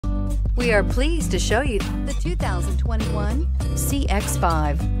We are pleased to show you the 2021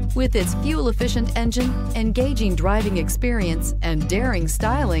 CX-5. With its fuel-efficient engine, engaging driving experience, and daring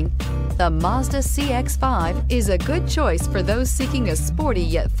styling, the Mazda CX-5 is a good choice for those seeking a sporty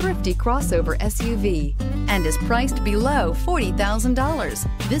yet thrifty crossover SUV and is priced below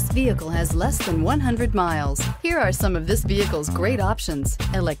 $40,000. This vehicle has less than 100 miles. Here are some of this vehicle's great options: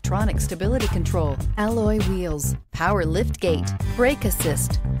 electronic stability control, alloy wheels, power liftgate, brake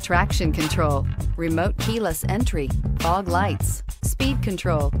assist, traction control, remote keyless entry, fog lights, speed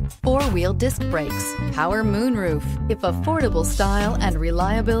control, four-wheel disc brakes, power moonroof. If affordable style and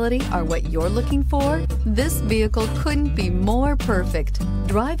reliability are what you're looking for, this vehicle couldn't be more perfect.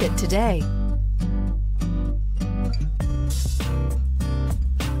 Drive it today.